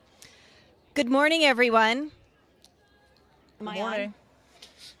Good morning, everyone. Good morning.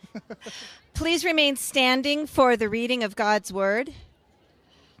 Please remain standing for the reading of God's Word.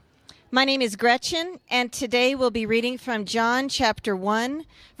 My name is Gretchen, and today we'll be reading from John chapter 1,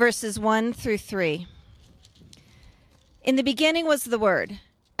 verses 1 through 3. In the beginning was the Word,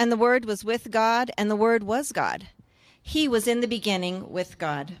 and the Word was with God, and the Word was God. He was in the beginning with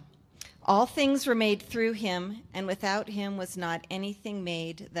God. All things were made through him, and without him was not anything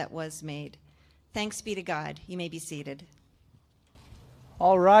made that was made. Thanks be to God. You may be seated.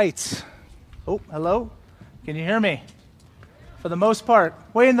 All right. Oh, hello? Can you hear me? For the most part.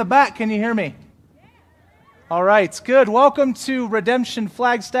 Way in the back, can you hear me? All right, good. Welcome to Redemption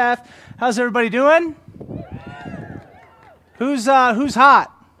Flagstaff. How's everybody doing? Who's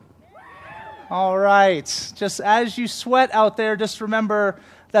hot? All right. Just as you sweat out there, just remember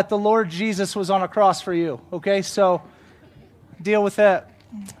that the Lord Jesus was on a cross for you, okay? So deal with it.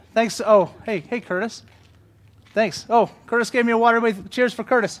 Thanks. Oh, hey, Curtis. Thanks. Oh, Curtis gave me a water. Cheers for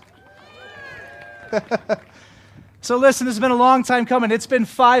Curtis. So listen, this has been a long time coming. It's been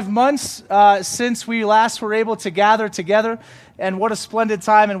 5 months since we last were able to gather together, and what a splendid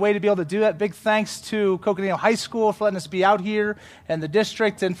time and way to be able to do that. Big thanks to Coconino High School for letting us be out here and the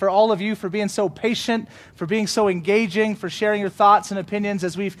district, and for all of you for being so patient, for being so engaging, for sharing your thoughts and opinions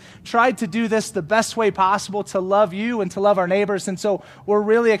as we've tried to do this the best way possible to love you and to love our neighbors. And so we're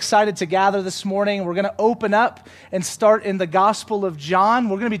really excited to gather this morning. We're going to open up and start in the Gospel of John.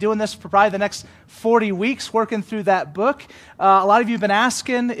 We're going to be doing this for probably the next 40 weeks, working through that book. A lot of you have been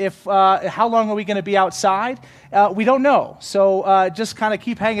asking if how long are we going to be outside? We don't know, so just kind of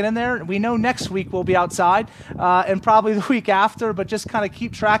keep hanging in there. We know next week we'll be outside, and probably the week after, but just kind of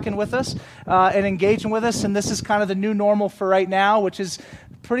keep tracking with us and engaging with us. And this is kind of the new normal for right now, which is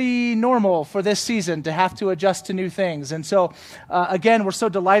pretty normal for this season to have to adjust to new things. And so, again, we're so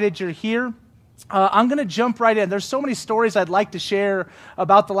delighted you're here. I'm going to jump right in. There's so many stories I'd like to share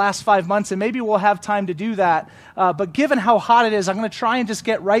about the last 5 months, and maybe we'll have time to do that. But given how hot it is, I'm going to try and just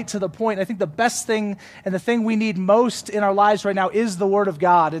get right to the point. I think the best thing and the thing we need most in our lives right now is the Word of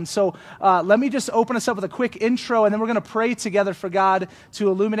God. And so let me just open us up with a quick intro, and then we're going to pray together for God to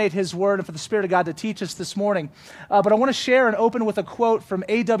illuminate His Word and for the Spirit of God to teach us this morning. But I want to share and open with a quote from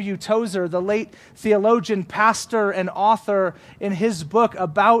A.W. Tozer, the late theologian, pastor, and author, in his book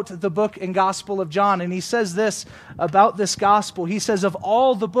about the book and Gospel of John. And he says this about this gospel. He says, of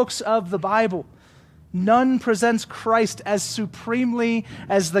all the books of the Bible, none presents Christ as supremely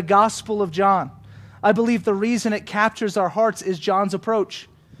as the Gospel of John. I believe the reason it captures our hearts is John's approach.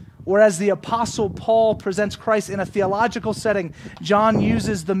 Whereas the Apostle Paul presents Christ in a theological setting, John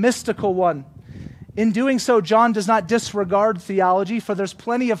uses the mystical one. In doing so, John does not disregard theology, for there's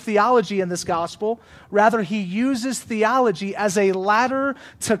plenty of theology in this gospel. Rather, he uses theology as a ladder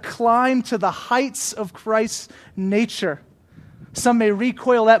to climb to the heights of Christ's nature. Some may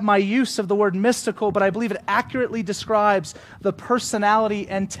recoil at my use of the word mystical, but I believe it accurately describes the personality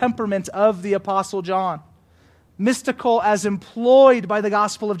and temperament of the Apostle John. Mystical, as employed by the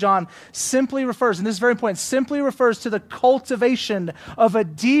Gospel of John, simply refers, and this is very important, simply refers to the cultivation of a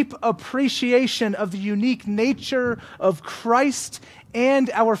deep appreciation of the unique nature of Christ and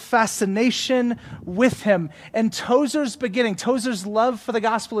our fascination with Him. And Tozer's beginning, Tozer's love for the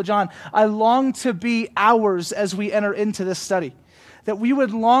Gospel of John, I long to be ours as we enter into this study. That we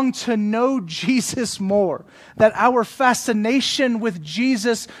would long to know Jesus more, that our fascination with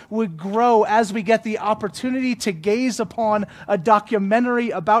Jesus would grow as we get the opportunity to gaze upon a documentary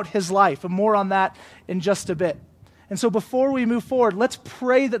about His life. And more on that in just a bit. And so before we move forward, let's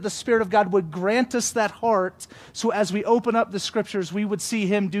pray that the Spirit of God would grant us that heart, so as we open up the Scriptures, we would see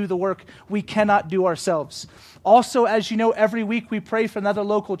Him do the work we cannot do ourselves. Also, as you know, every week we pray for another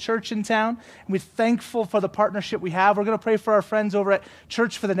local church in town, and we're thankful for the partnership we have. We're going to pray for our friends over at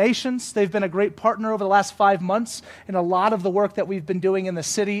Church for the Nations. They've been a great partner over the last 5 months in a lot of the work that we've been doing in the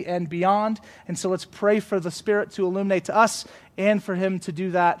city and beyond. And so let's pray for the Spirit to illuminate to us and for Him to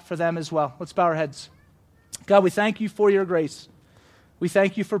do that for them as well. Let's bow our heads. God, we thank You for Your grace. We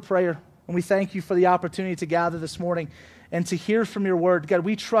thank You for prayer, and we thank You for the opportunity to gather this morning and to hear from Your word. God,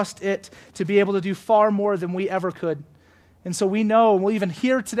 we trust it to be able to do far more than we ever could. And so we know, and we'll even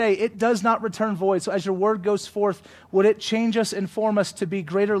hear today, it does not return void. So as Your word goes forth, would it change us and form us to be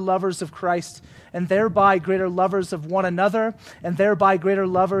greater lovers of Christ and thereby greater lovers of one another, and thereby greater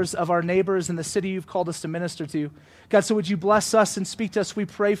lovers of our neighbors in the city you've called us to minister to. God, so would you bless us and speak to us? We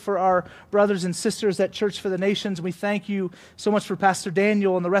pray for our brothers and sisters at Church for the Nations. We thank you so much for Pastor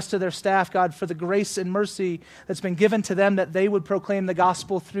Daniel and the rest of their staff, God, for the grace and mercy that's been given to them that they would proclaim the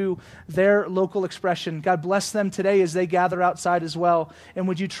gospel through their local expression. God, bless them today as they gather outside as well. And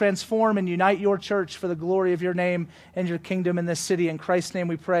would you transform and unite your church for the glory of your name and your kingdom in this city? In Christ's name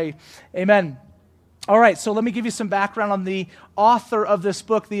we pray. Amen. All right, so let me give you some background on the author of this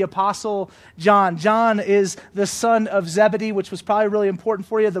book, the Apostle John. John is the son of Zebedee, which was probably really important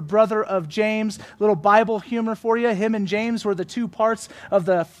for you, the brother of James. Little Bible humor for you. Him and James were the two parts of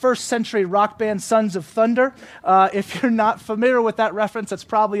the first century rock band Sons of Thunder. If you're not familiar with that reference, that's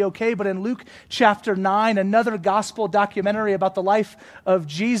probably okay. But in Luke chapter 9, another gospel documentary about the life of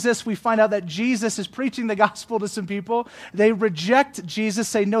Jesus, we find out that Jesus is preaching the gospel to some people. They reject Jesus,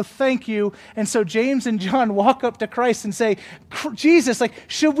 say, no, thank you. And so James and John walk up to Christ and say, Jesus,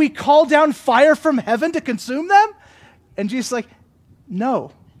 should we call down fire from heaven to consume them? And Jesus is like,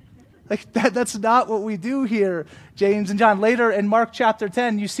 no. That's not what we do here, James and John. Later in Mark chapter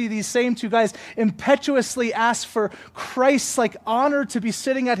 10, you see these same two guys impetuously ask for Christ's honor to be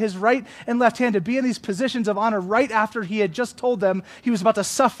sitting at his right and left hand, to be in these positions of honor right after he had just told them he was about to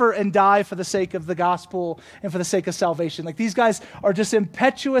suffer and die for the sake of the gospel and for the sake of salvation. These guys are just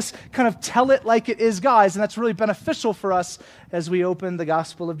impetuous, kind of tell it like it is guys, and that's really beneficial for us as we open the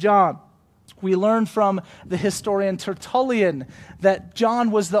Gospel of John. We learn from the historian Tertullian that John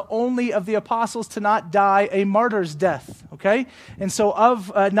was the only of the apostles to not die a martyr's death, okay? And so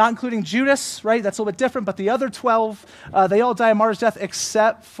not including Judas, right, that's a little bit different, but the other 12, they all die a martyr's death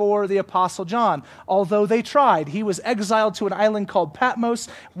except for the apostle John, although they tried. He was exiled to an island called Patmos.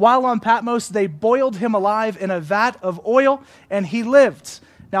 While on Patmos, they boiled him alive in a vat of oil, and he lived.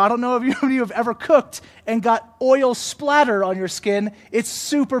 Now, I don't know if you have ever cooked and got oil splatter on your skin. It's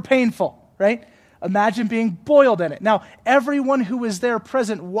super painful. Right? Imagine being boiled in it. Now, everyone who was there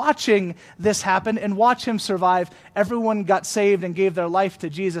present watching this happen and watch him survive, everyone got saved and gave their life to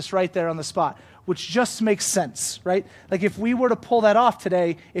Jesus right there on the spot, which just makes sense, right? If we were to pull that off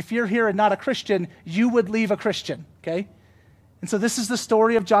today, if you're here and not a Christian, you would leave a Christian, okay? And so this is the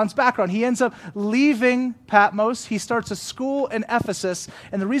story of John's background. He ends up leaving Patmos. He starts a school in Ephesus.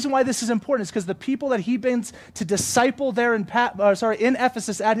 And the reason why this is important is because the people that he begins to disciple there in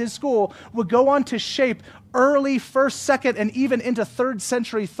Ephesus at his school would go on to shape early 1st, 2nd, and even into 3rd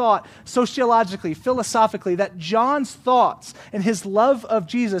century thought, sociologically, philosophically, that John's thoughts and his love of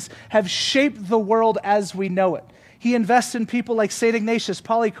Jesus have shaped the world as we know it. He invests in people like St. Ignatius,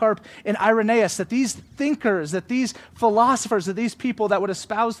 Polycarp, and Irenaeus, that these thinkers, that these philosophers, that these people that would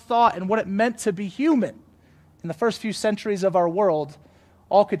espouse thought and what it meant to be human in the first few centuries of our world,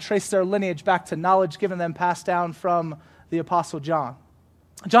 all could trace their lineage back to knowledge given them passed down from the Apostle John.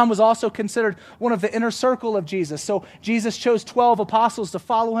 John was also considered one of the inner circle of Jesus. So Jesus chose 12 apostles to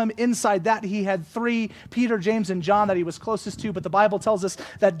follow him. Inside that, he had 3, Peter, James, and John, that he was closest to. But the Bible tells us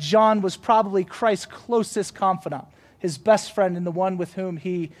that John was probably Christ's closest confidant, his best friend, and the one with whom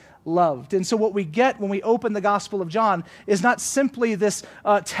he loved. And so what we get when we open the Gospel of John is not simply this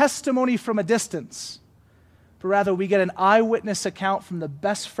testimony from a distance, but rather we get an eyewitness account from the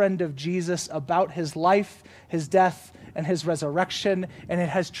best friend of Jesus about his life, his death, and his resurrection, and it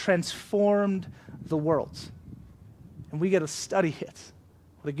has transformed the world. And we get to study it.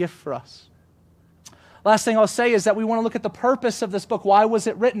 What a gift for us. Last thing I'll say is that we want to look at the purpose of this book. Why was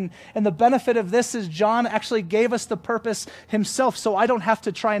it written? And the benefit of this is John actually gave us the purpose himself, so I don't have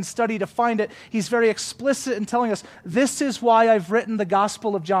to try and study to find it. He's very explicit in telling us, this is why I've written the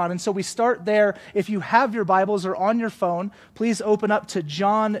Gospel of John. And so we start there. If you have your Bibles or on your phone, please open up to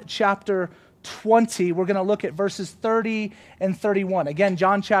John chapter 20. We're going to look at verses 30 and 31. Again,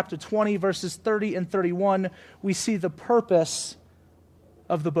 John chapter 20, verses 30 and 31, we see the purpose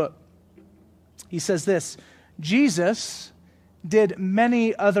of the book. He says this, Jesus did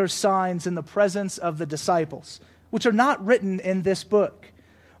many other signs in the presence of the disciples, which are not written in this book,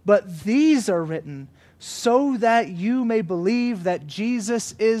 but these are written so that you may believe that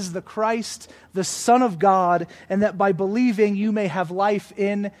Jesus is the Christ, the Son of God, and that by believing you may have life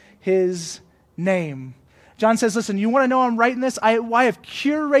in his name. John says, listen, you want to know I'm writing this? Why I've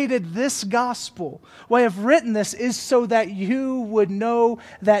curated this gospel, why I've written this is so that you would know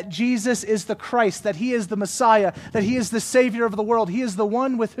that Jesus is the Christ, that he is the Messiah, that he is the Savior of the world. He is the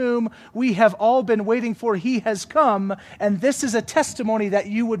one with whom we have all been waiting for. He has come, and this is a testimony that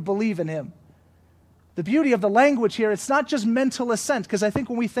you would believe in him. The beauty of the language here, it's not just mental assent, because I think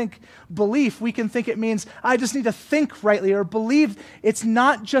when we think belief, we can think it means I just need to think rightly or believe. It's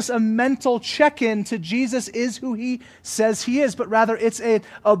not just a mental check-in to Jesus is who he says he is, but rather it's an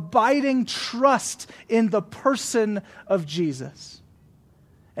abiding trust in the person of Jesus.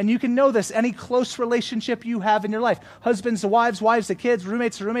 And you can know this, any close relationship you have in your life, husbands to wives, wives to kids,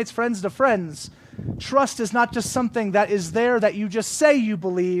 roommates to roommates, friends to friends. Trust is not just something that is there that you just say you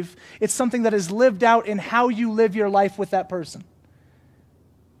believe. It's something that is lived out in how you live your life with that person.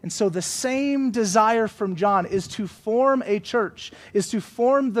 And so the same desire from John is to form a church, is to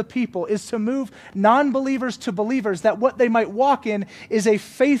form the people, is to move non-believers to believers, that what they might walk in is a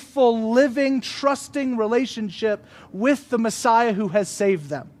faithful, living, trusting relationship with the Messiah who has saved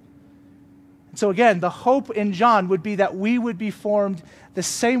them. And so again, the hope in John would be that we would be formed the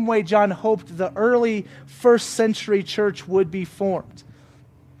same way John hoped the early first century church would be formed.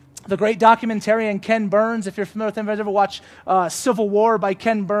 The great documentarian Ken Burns, if you're familiar with him, if you've ever watched Civil War by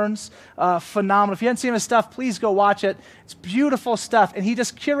Ken Burns, phenomenal. If you haven't seen his stuff, please go watch it. It's beautiful stuff. And he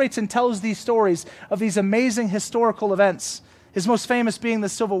just curates and tells these stories of these amazing historical events, his most famous being the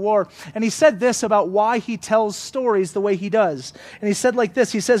Civil War. And he said this about why he tells stories the way he does. And he said like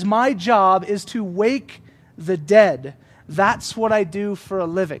this, he says, "My job is to wake the dead. That's what I do for a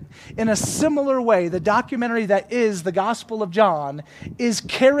living." In a similar way, the documentary that is the Gospel of John is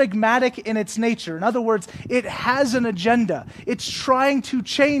charismatic in its nature. In other words, it has an agenda. It's trying to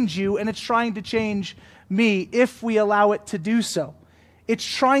change you, and it's trying to change me if we allow it to do so. It's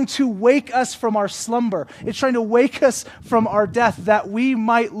trying to wake us from our slumber. It's trying to wake us from our death that we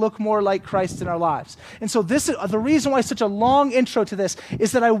might look more like Christ in our lives. And so this is the reason why such a long intro to this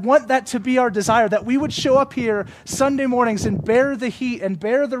is that I want that to be our desire, that we would show up here Sunday mornings and bear the heat and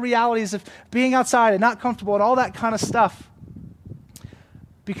bear the realities of being outside and not comfortable and all that kind of stuff.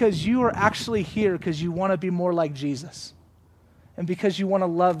 Because you are actually here because you want to be more like Jesus. And because you want to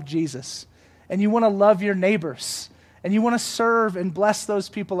love Jesus. And you want to love your neighbors. And you want to serve and bless those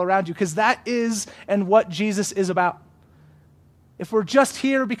people around you, because that is and what Jesus is about. If we're just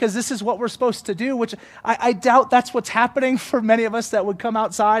here because this is what we're supposed to do, which I doubt that's what's happening for many of us that would come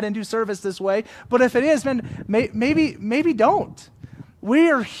outside and do service this way. But if it is, man, maybe don't.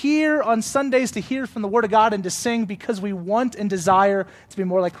 We are here on Sundays to hear from the Word of God and to sing because we want and desire to be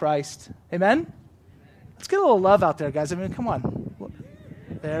more like Christ. Amen? Let's get a little love out there, guys. I mean, come on.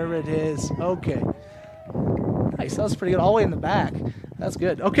 There it is. Okay. Nice. That was pretty good. All the way in the back. That's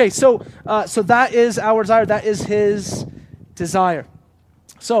good. Okay, so that is our desire. That is his desire.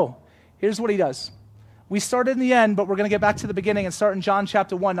 So here's what he does. We started in the end, but we're going to get back to the beginning and start in John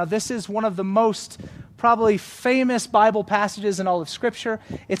chapter 1. Now, this is one of the most probably famous Bible passages in all of Scripture.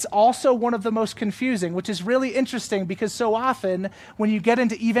 It's also one of the most confusing, which is really interesting because so often when you get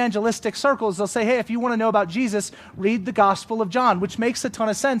into evangelistic circles, they'll say, hey, if you want to know about Jesus, read the Gospel of John, which makes a ton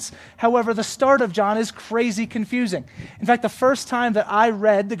of sense. However, the start of John is crazy confusing. In fact, the first time that I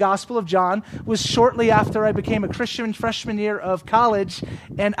read the Gospel of John was shortly after I became a Christian freshman year of college,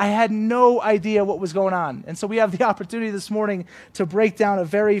 and I had no idea what was going on. And so we have the opportunity this morning to break down a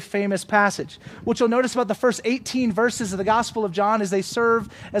very famous passage. What you'll notice about the first 18 verses of the Gospel of John is they serve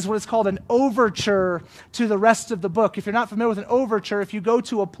as what is called an overture to the rest of the book. If you're not familiar with an overture, if you go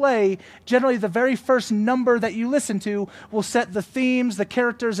to a play, generally the very first number that you listen to will set the themes, the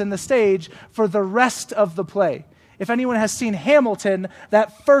characters, and the stage for the rest of the play. If anyone has seen Hamilton,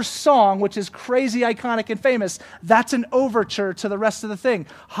 that first song, which is crazy iconic and famous, that's an overture to the rest of the thing.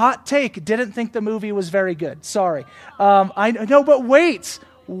 Hot take, didn't think the movie was very good. Sorry. I know, but wait.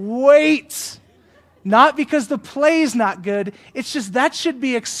 Not because the play's not good, it's just that should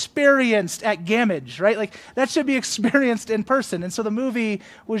be experienced at Gamage, right? Like, that should be experienced in person. And so the movie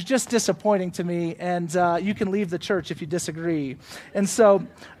was just disappointing to me, and you can leave the church if you disagree. And so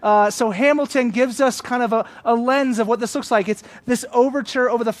Hamilton gives us kind of a lens of what this looks like. It's this overture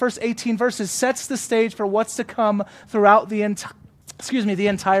over the first 18 verses sets the stage for what's to come throughout the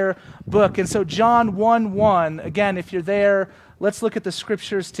entire book. And so John 1:1, again, if you're there, let's look at the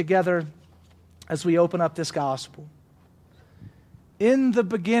scriptures together as we open up this gospel. In the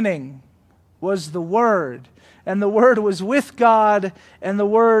beginning was the Word, and the Word was with God, and the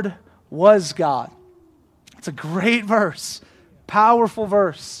Word was God. It's a great verse, powerful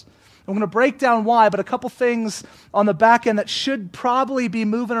verse. I'm going to break down why, but a couple things on the back end that should probably be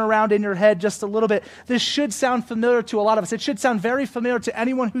moving around in your head just a little bit. This should sound familiar to a lot of us. It should sound very familiar to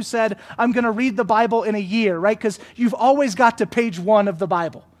anyone who said, I'm going to read the Bible in a year, right? Because you've always got to page 1 of the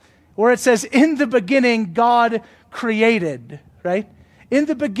Bible, where it says, in the beginning, God created, right? In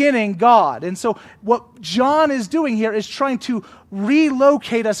the beginning, God. And so what John is doing here is trying to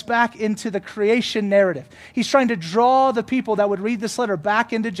relocate us back into the creation narrative. He's trying to draw the people that would read this letter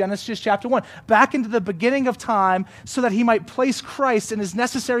back into Genesis chapter 1, back into the beginning of time, so that he might place Christ in his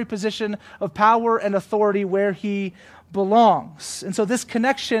necessary position of power and authority where he belongs. And so this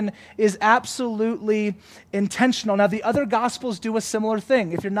connection is absolutely intentional. Now, the other Gospels do a similar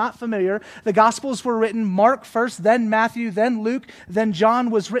thing. If you're not familiar, the Gospels were written Mark first, then Matthew, then Luke, then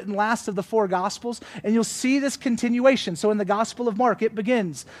John was written last of the four Gospels. And you'll see this continuation. So in the Gospel of Mark, it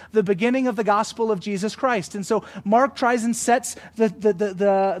begins, the beginning of the Gospel of Jesus Christ. And so Mark tries and sets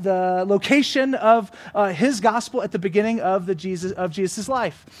the location of his Gospel at the beginning of Jesus'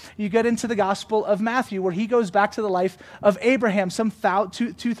 life. You get into the Gospel of Matthew, where he goes back to the life of Abraham some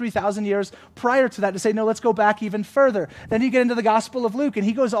 3,000 years prior to that to say, no, let's go back even further. Then you get into the Gospel of Luke, and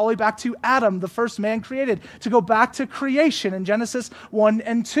he goes all the way back to Adam, the first man created, to go back to creation in Genesis 1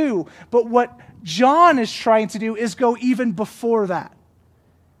 and 2. But what John is trying to do is go even before that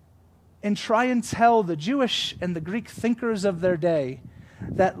and try and tell the Jewish and the Greek thinkers of their day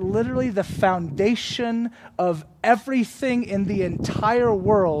that literally the foundation of everything in the entire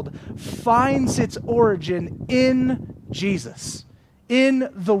world finds its origin in Jesus, in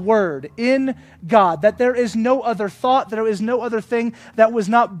the Word, in God, that there is no other thought, there is no other thing that was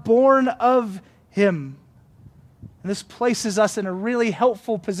not born of Him. And this places us in a really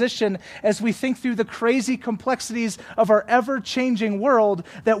helpful position as we think through the crazy complexities of our ever-changing world,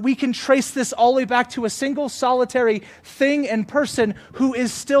 that we can trace this all the way back to a single solitary thing and person who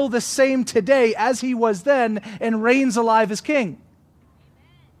is still the same today as he was then and reigns alive as king.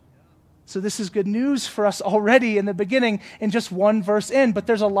 So this is good news for us already in the beginning in just one verse in, but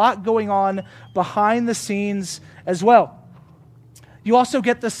there's a lot going on behind the scenes as well. You also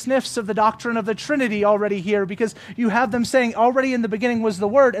get the sniffs of the doctrine of the Trinity already here, because you have them saying already in the beginning was the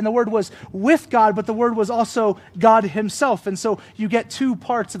Word, and the Word was with God, but the Word was also God Himself. And so you get two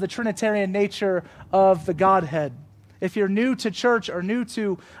parts of the Trinitarian nature of the Godhead. If you're new to church or new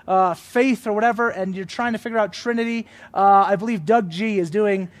to faith or whatever, and you're trying to figure out Trinity, I believe Doug G is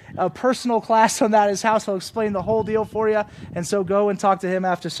doing a personal class on that at his house. He'll explain the whole deal for you, and so go and talk to him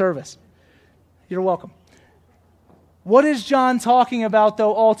after service. You're welcome. What is John talking about,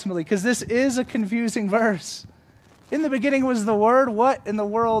 though, ultimately? Because this is a confusing verse. In the beginning was the Word. What in the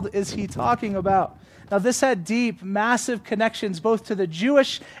world is he talking about? Now, this had deep, massive connections both to the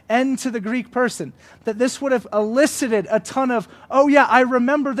Jewish and to the Greek person. That this would have elicited a ton of, oh yeah, I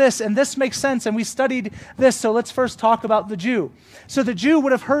remember this, and this makes sense, and we studied this, so let's first talk about the Jew. So the Jew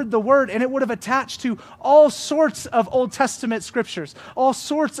would have heard the word, and it would have attached to all sorts of Old Testament scriptures, all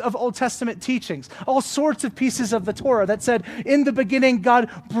sorts of Old Testament teachings, all sorts of pieces of the Torah that said, in the beginning, God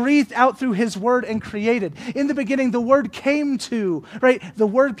breathed out through His word and created. In the beginning, the word came to, right? The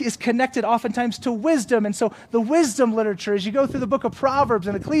word is connected oftentimes to wisdom. And so the wisdom literature, as you go through the book of Proverbs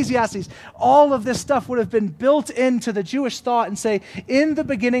and Ecclesiastes, all of this stuff would have been built into the Jewish thought and say, in the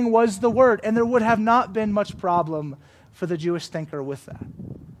beginning was the Word. And there would have not been much problem for the Jewish thinker with that.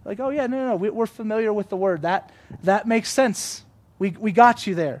 Like, oh yeah, no, we're familiar with the Word. That makes sense. We got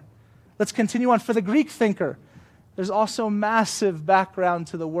you there. Let's continue on. For the Greek thinker, there's also massive background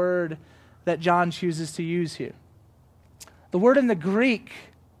to the word that John chooses to use here. The word in the Greek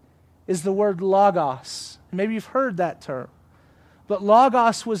is the word logos. Maybe you've heard that term. But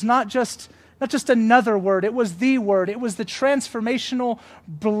logos was not just another word. It was the word. It was the transformational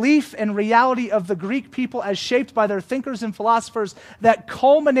belief and reality of the Greek people as shaped by their thinkers and philosophers that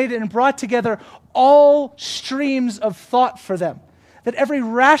culminated and brought together all streams of thought for them. That every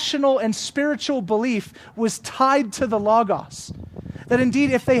rational and spiritual belief was tied to the logos. That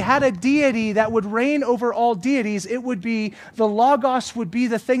indeed, if they had a deity that would reign over all deities, it would be, the logos would be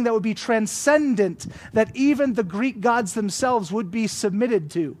the thing that would be transcendent, that even the Greek gods themselves would be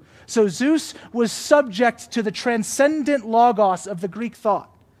submitted to. So Zeus was subject to the transcendent logos of the Greek thought.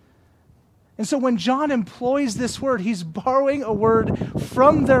 And so when John employs this word, he's borrowing a word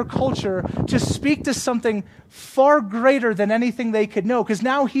from their culture to speak to something far greater than anything they could know. Because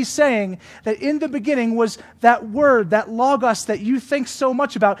now he's saying that in the beginning was that word, that logos that you think so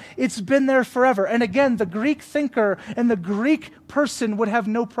much about. It's been there forever. And again, the Greek thinker and the Greek person would have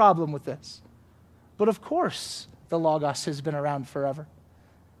no problem with this. But of course, the logos has been around forever.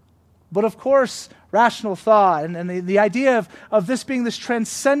 But of course, rational thought and the idea of this being this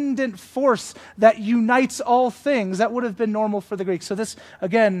transcendent force that unites all things, that would have been normal for the Greeks. So this,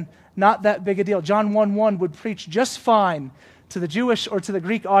 again, not that big a deal. John 1:1 would preach just fine to the Jewish or to the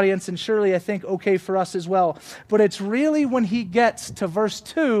Greek audience, and surely I think okay for us as well. But it's really when he gets to verse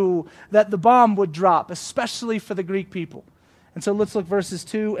 2 that the bomb would drop, especially for the Greek people. And so let's look verses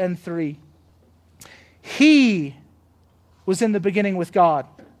 2 and 3. He was in the beginning with God.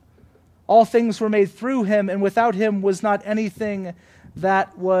 All things were made through him, and without him was not anything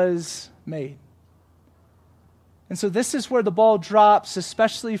that was made. And so this is where the ball drops,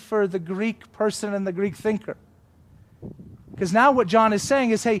 especially for the Greek person and the Greek thinker. Because now what John is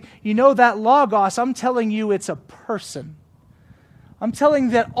saying is, hey, you know that Logos, I'm telling you it's a person. I'm telling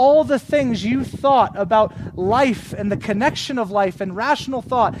you that all the things you thought about life and the connection of life and rational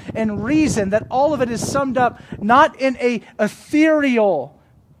thought and reason, that all of it is summed up not in a ethereal,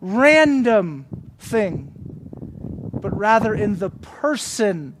 random thing, but rather in the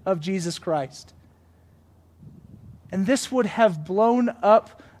person of Jesus Christ. And this would have blown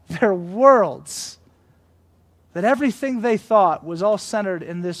up their worlds, that everything they thought was all centered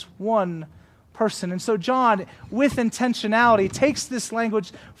in this one person. And so John, with intentionality, takes this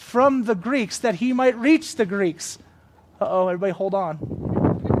language from the Greeks that he might reach the Greeks. Uh-oh, everybody hold on.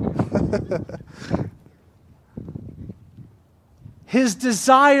 His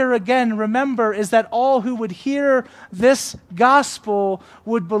desire, again, remember, is that all who would hear this gospel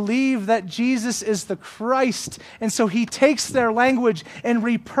would believe that Jesus is the Christ. And so he takes their language and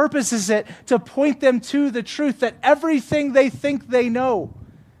repurposes it to point them to the truth that everything they think they know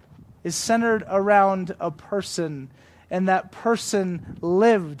is centered around a person. And that person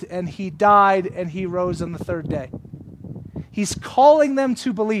lived, and he died, and he rose on the third day. He's calling them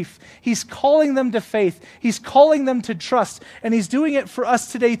to belief. He's calling them to faith. He's calling them to trust. And he's doing it for us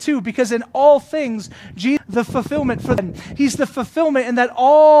today too, because in all things, Jesus is the fulfillment for them. He's the fulfillment in that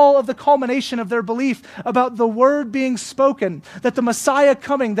all of the culmination of their belief about the word being spoken, that the Messiah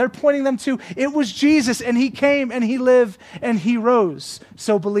coming, they're pointing them to, it was Jesus, and he came, and he lived, and he rose.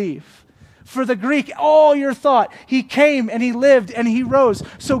 So believe. For the Greek, all your thought, he came and he lived and he rose.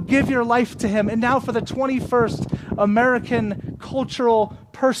 So give your life to him. And now for the 21st American cultural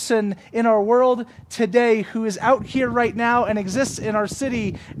person in our world today who is out here right now and exists in our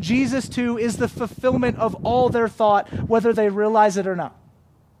city, Jesus too is the fulfillment of all their thought, whether they realize it or not.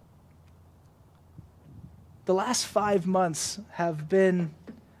 The last 5 months have been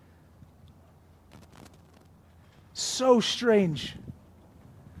so strange.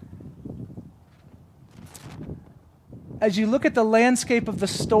 As you look at the landscape of the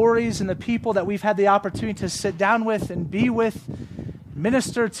stories and the people that we've had the opportunity to sit down with and be with,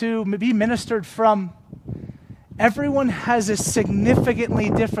 minister to, be ministered from, everyone has a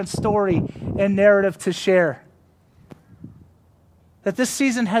significantly different story and narrative to share. That this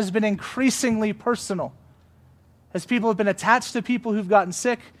season has been increasingly personal. As people have been attached to people who've gotten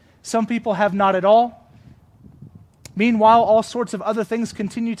sick, some people have not at all. Meanwhile, all sorts of other things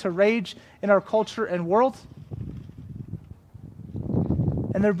continue to rage in our culture and world.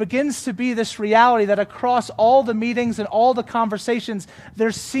 And there begins to be this reality that across all the meetings and all the conversations,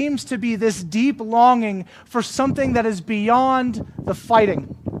 there seems to be this deep longing for something that is beyond the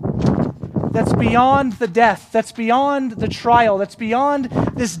fighting, that's beyond the death, that's beyond the trial, that's beyond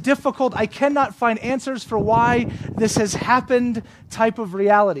this difficult, I cannot find answers for why this has happened type of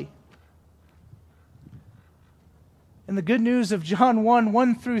reality. And the good news of John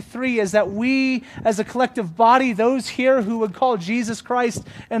 1 through 3 is that we, as a collective body, those here who would call Jesus Christ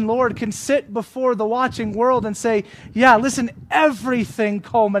and Lord, can sit before the watching world and say, yeah, listen, everything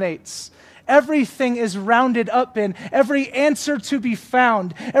culminates. Everything is rounded up in. Every answer to be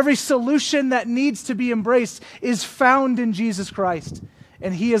found, every solution that needs to be embraced is found in Jesus Christ.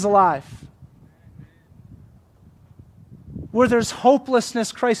 And he is alive. Where there's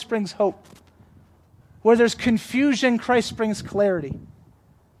hopelessness, Christ brings hope. Where there's confusion, Christ brings clarity.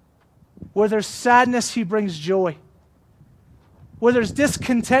 Where there's sadness, he brings joy. Where there's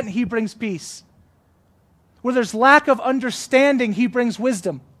discontent, he brings peace. Where there's lack of understanding, he brings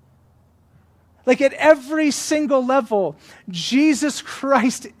wisdom. Like at every single level, Jesus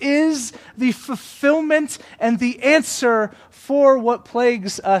Christ is the fulfillment and the answer for what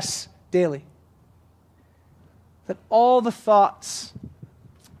plagues us daily. That all the thoughts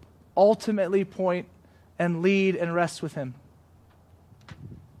ultimately point and lead and rest with him.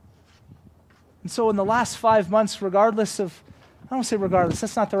 And so in the last 5 months, regardless of, I don't want to say regardless,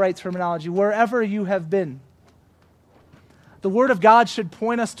 that's not the right terminology, wherever you have been, the Word of God should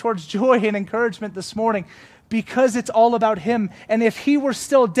point us towards joy and encouragement this morning because it's all about him. And if he were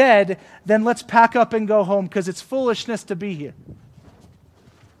still dead, then let's pack up and go home because it's foolishness to be here.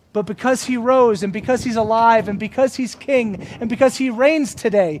 But because he rose and because he's alive and because he's king and because he reigns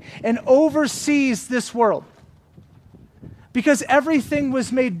today and oversees this world, because everything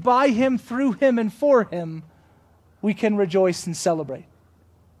was made by him, through him, and for him, we can rejoice and celebrate.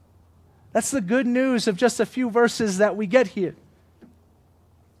 That's the good news of just a few verses that we get here.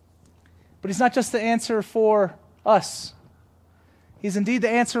 But he's not just the answer for us. He's indeed the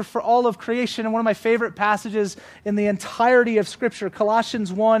answer for all of creation. And one of my favorite passages in the entirety of Scripture,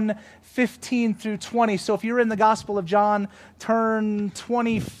 Colossians 1:15 through 20. So if you're in the Gospel of John, turn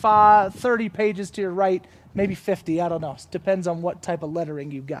 25, 30 pages to your right, maybe 50, I don't know. It depends on what type of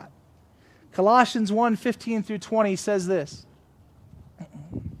lettering you've got. Colossians 1:15 through 20 says this.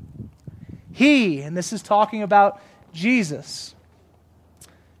 He, and this is talking about Jesus,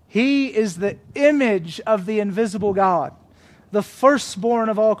 he is the image of the invisible God, the firstborn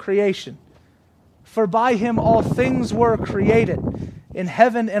of all creation. For by him all things were created, in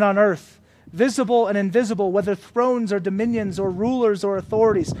heaven and on earth, visible and invisible, whether thrones or dominions or rulers or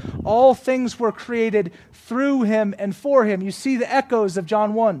authorities. All things were created through him and for him. You see the echoes of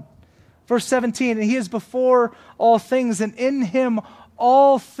John 1. Verse 17, and he is before all things, and in him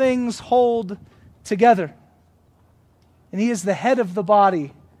all things hold together. And he is the head of the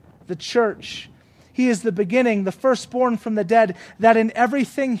body, the church. He is the beginning, the firstborn from the dead, that in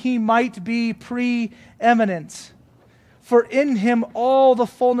everything he might be preeminent. For in him all the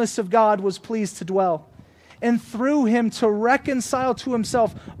fullness of God was pleased to dwell, and through him to reconcile to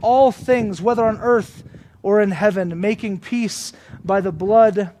himself all things, whether on earth or in heaven, making peace by the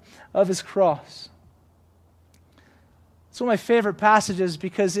blood of his cross. It's one of my favorite passages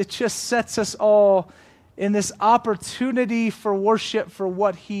because it just sets us all in this opportunity for worship for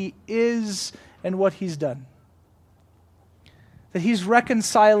what he is and what he's done. That he's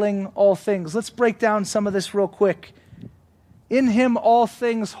reconciling all things. Let's break down some of this real quick. In him all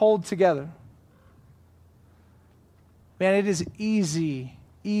things hold together. Man, it is easy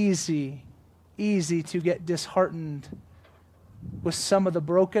to get disheartened with some of the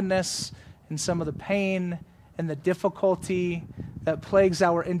brokenness and some of the pain and the difficulty that plagues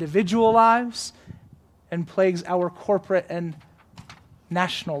our individual lives and plagues our corporate and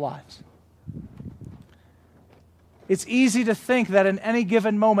national lives. It's easy to think that in any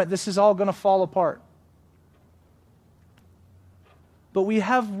given moment this is all going to fall apart. But we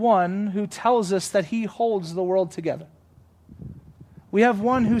have one who tells us that he holds the world together. We have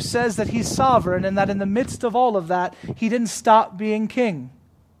one who says that he's sovereign and that in the midst of all of that, he didn't stop being king.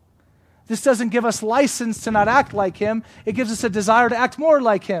 This doesn't give us license to not act like him. It gives us a desire to act more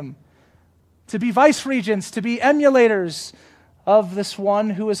like him, to be vice-regents, to be emulators of this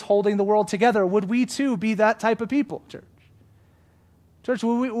one who is holding the world together. Would we too be that type of people, church? Church,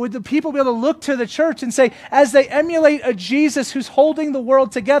 would the people be able to look to the church and say, as they emulate a Jesus who's holding the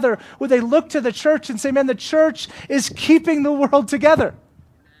world together, would they look to the church and say, man, the church is keeping the world together?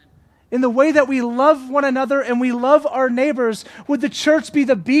 In the way that we love one another and we love our neighbors, would the church be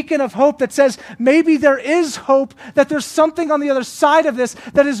the beacon of hope that says, maybe there is hope, that there's something on the other side of this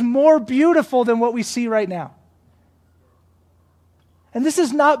that is more beautiful than what we see right now? And this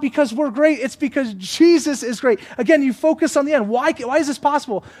is not because we're great, it's because Jesus is great. Again, you focus on the end. Why is this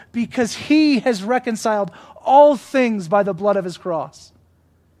possible? Because he has reconciled all things by the blood of his cross.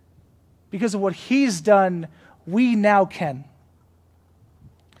 Because of what he's done, we now can.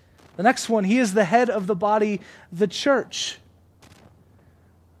 The next one, he is the head of the body, the church.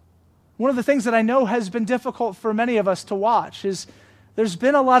 One of the things that I know has been difficult for many of us to watch is there's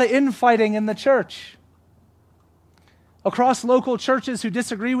been a lot of infighting in the church. Across local churches who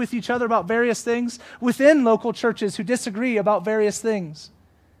disagree with each other about various things, within local churches who disagree about various things.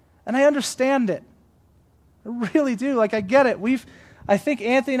 And I understand it. I really do. I get it. I think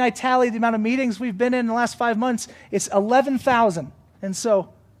Anthony and I tallied the amount of meetings we've been in the last 5 months. It's 11,000. And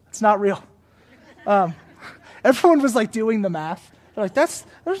so it's not real. Everyone was doing the math. They're like, there's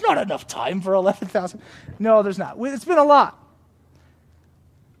not enough time for 11,000. No, there's not. It's been a lot.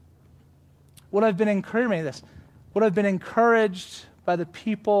 What I've been encouraged by the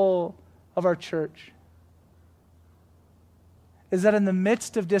people of our church is that in the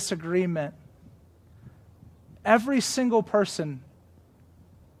midst of disagreement, every single person,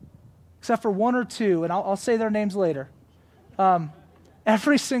 except for one or two, and I'll say their names later,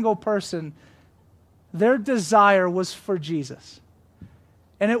 every single person, their desire was for Jesus.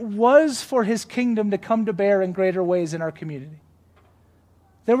 And it was for his kingdom to come to bear in greater ways in our community.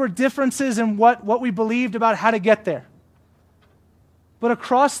 There were differences in what we believed about how to get there. But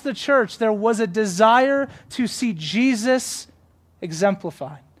across the church, there was a desire to see Jesus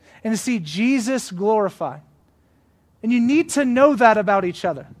exemplified and to see Jesus glorified. And you need to know that about each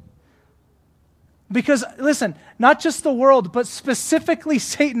other. Because, listen, not just the world, but specifically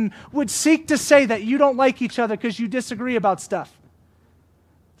Satan would seek to say that you don't like each other because you disagree about stuff.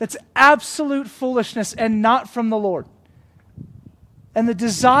 That's absolute foolishness and not from the Lord. And the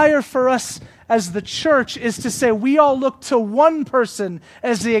desire for us as the church is to say we all look to one person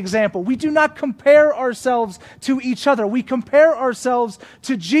as the example. We do not compare ourselves to each other. We compare ourselves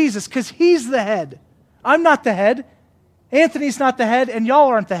to Jesus because he's the head. I'm not the head. Anthony's not the head, and y'all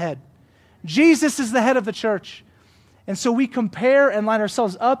aren't the head. Jesus is the head of the church. And so we compare and line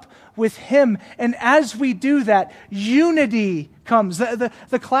ourselves up with him. And as we do that, unity comes.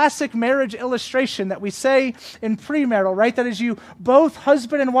 The classic marriage illustration that we say in premarital, right? That is, you both,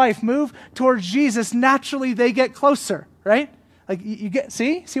 husband and wife, move towards Jesus. Naturally, they get closer, right? Like you get,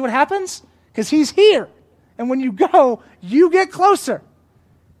 see what happens? Because he's here. And when you go, you get closer.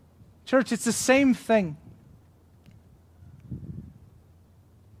 Church, it's the same thing.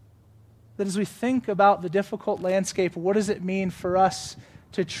 That as we think about the difficult landscape, what does it mean for us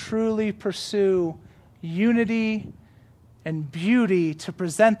to truly pursue unity and beauty, to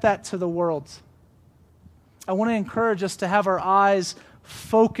present that to the world? I want to encourage us to have our eyes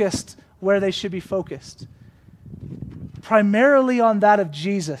focused where they should be focused, primarily on that of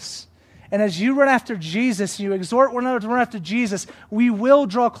Jesus. And as you run after Jesus, and you exhort one another to run after Jesus, we will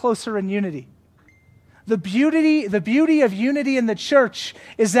draw closer in unity. The beauty of unity in the church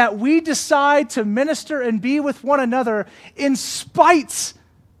is that we decide to minister and be with one another in spite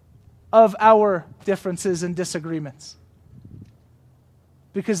of our differences and disagreements,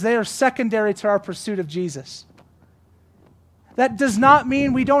 because they are secondary to our pursuit of Jesus. That does not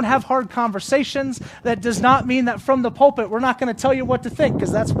mean we don't have hard conversations. That does not mean that from the pulpit we're not going to tell you what to think,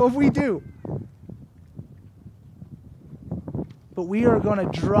 because that's what we do. But we are going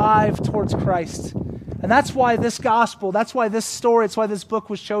to drive towards Christ. And that's why this gospel, that's why this story, it's why this book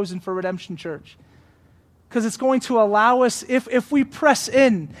was chosen for Redemption Church. Because it's going to allow us, if we press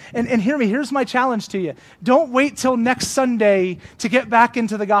in, and hear me, here's my challenge to you. Don't wait till next Sunday to get back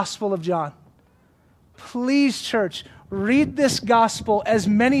into the Gospel of John. Please, church, read this gospel as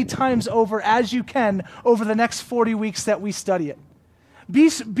many times over as you can over the next 40 weeks that we study it.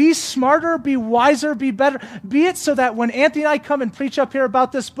 Be smarter, be wiser, be better. Be it so that when Anthony and I come and preach up here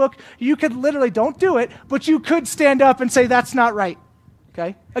about this book, you could literally, don't do it, but you could stand up and say, that's not right.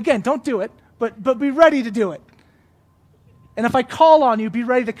 Okay? Again, don't do it, but be ready to do it. And if I call on you, be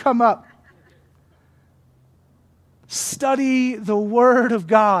ready to come up. Study the Word of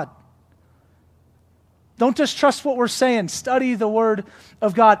God. Don't just trust what we're saying. Study the Word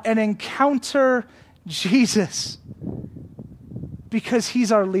of God and encounter Jesus. Because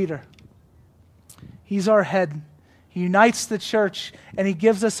he's our leader. He's our head. He unites the church, and he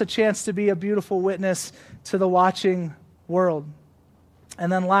gives us a chance to be a beautiful witness to the watching world. And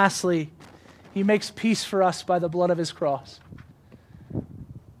then lastly, he makes peace for us by the blood of his cross.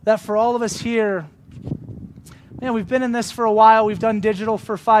 That for all of us here, man, we've been in this for a while. We've done digital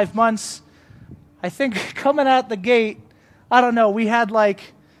for 5 months. I think coming out the gate, I don't know, we had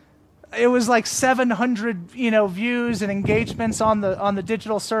it was 700, views and engagements on the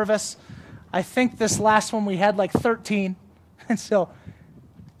digital service. I think this last one we had 13. And so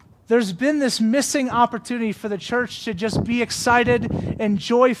there's been this missing opportunity for the church to just be excited and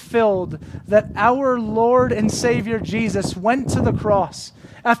joy-filled that our Lord and Savior Jesus went to the cross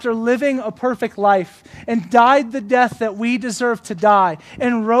after living a perfect life and died the death that we deserve to die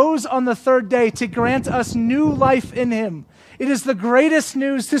and rose on the third day to grant us new life in him. It is the greatest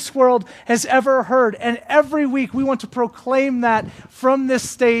news this world has ever heard. And every week we want to proclaim that from this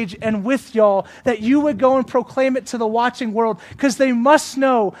stage and with y'all, that you would go and proclaim it to the watching world, because they must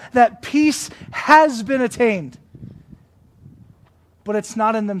know that peace has been attained. But it's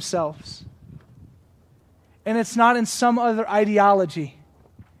not in themselves. And it's not in some other ideology.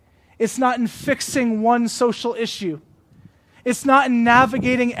 It's not in fixing one social issue. It's not in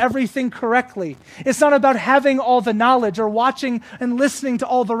navigating everything correctly. It's not about having all the knowledge or watching and listening to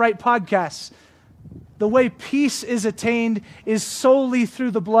all the right podcasts. The way peace is attained is solely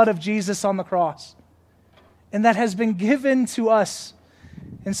through the blood of Jesus on the cross. And that has been given to us.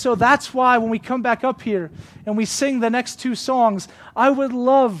 And so that's why when we come back up here and we sing the next 2 songs, I would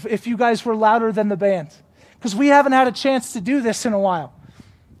love if you guys were louder than the band, because we haven't had a chance to do this in a while.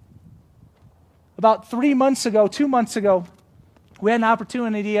 About 2 months ago, we had an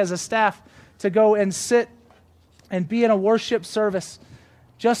opportunity as a staff to go and sit and be in a worship service.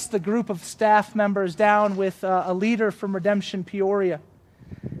 Just the group of staff members down with a leader from Redemption Peoria.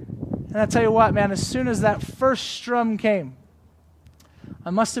 And I tell you what, man, as soon as that first strum came, I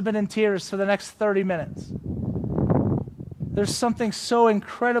must have been in tears for the next 30 minutes. There's something so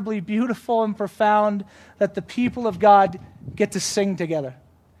incredibly beautiful and profound that the people of God get to sing together.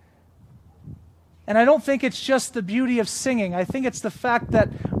 And I don't think it's just the beauty of singing. I think it's the fact that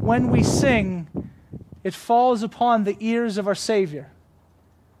when we sing, it falls upon the ears of our Savior.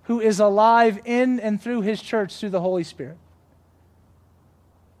 who is alive in and through his church through the Holy Spirit.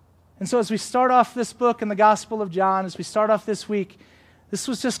 And so as we start off this book in the Gospel of John, as we start off this week, this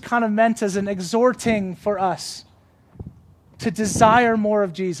was just kind of meant as an exhorting for us to desire more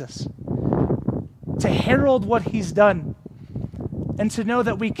of Jesus, to herald what he's done, and to know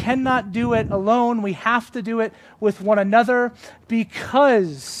that we cannot do it alone. We have to do it with one another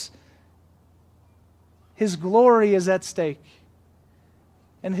because his glory is at stake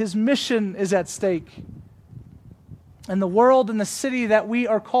and his mission is at stake. And the world and the city that we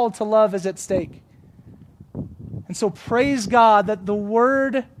are called to love is at stake. And so praise God that the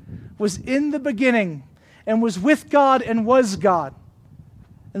Word was in the beginning and was with God and was God.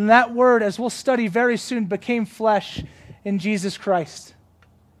 And that Word, as we'll study very soon, became flesh in Jesus Christ.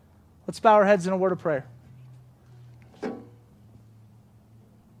 Let's bow our heads in a word of prayer.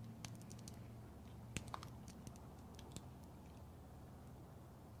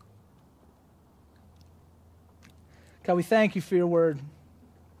 God, we thank you for your word.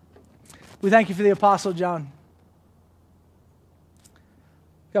 We thank you for the Apostle John.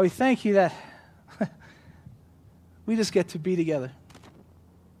 God, we thank you that we just get to be together.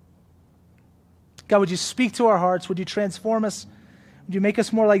 God, would you speak to our hearts? Would you transform us? Would you make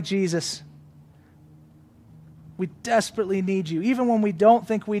us more like Jesus? We desperately need you. Even when we don't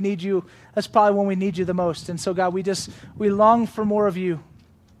think we need you, that's probably when we need you the most. And so, God, we long for more of you.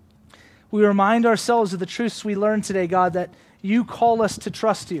 We remind ourselves of the truths we learned today, God, that you call us to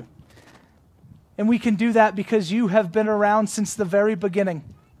trust you. And we can do that because you have been around since the very beginning.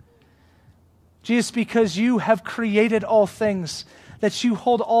 Jesus, because you have created all things, that you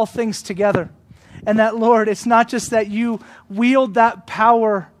hold all things together. And that, Lord, it's not just that you wield that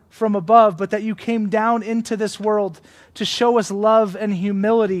power from above, but that you came down into this world to show us love and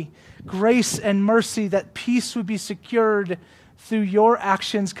humility, grace and mercy, that peace would be secured through your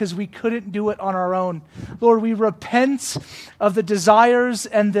actions because we couldn't do it on our own. Lord, we repent of the desires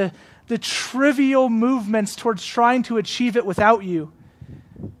and the trivial movements towards trying to achieve it without you.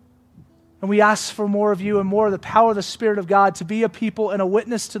 And we ask for more of you and more of the power of the Spirit of God to be a people and a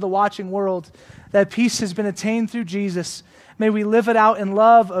witness to the watching world that peace has been attained through Jesus. May we live it out in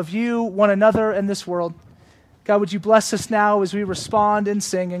love of you, one another, and this world. God, would you bless us now as we respond and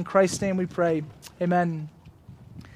sing. In Christ's name we pray. Amen.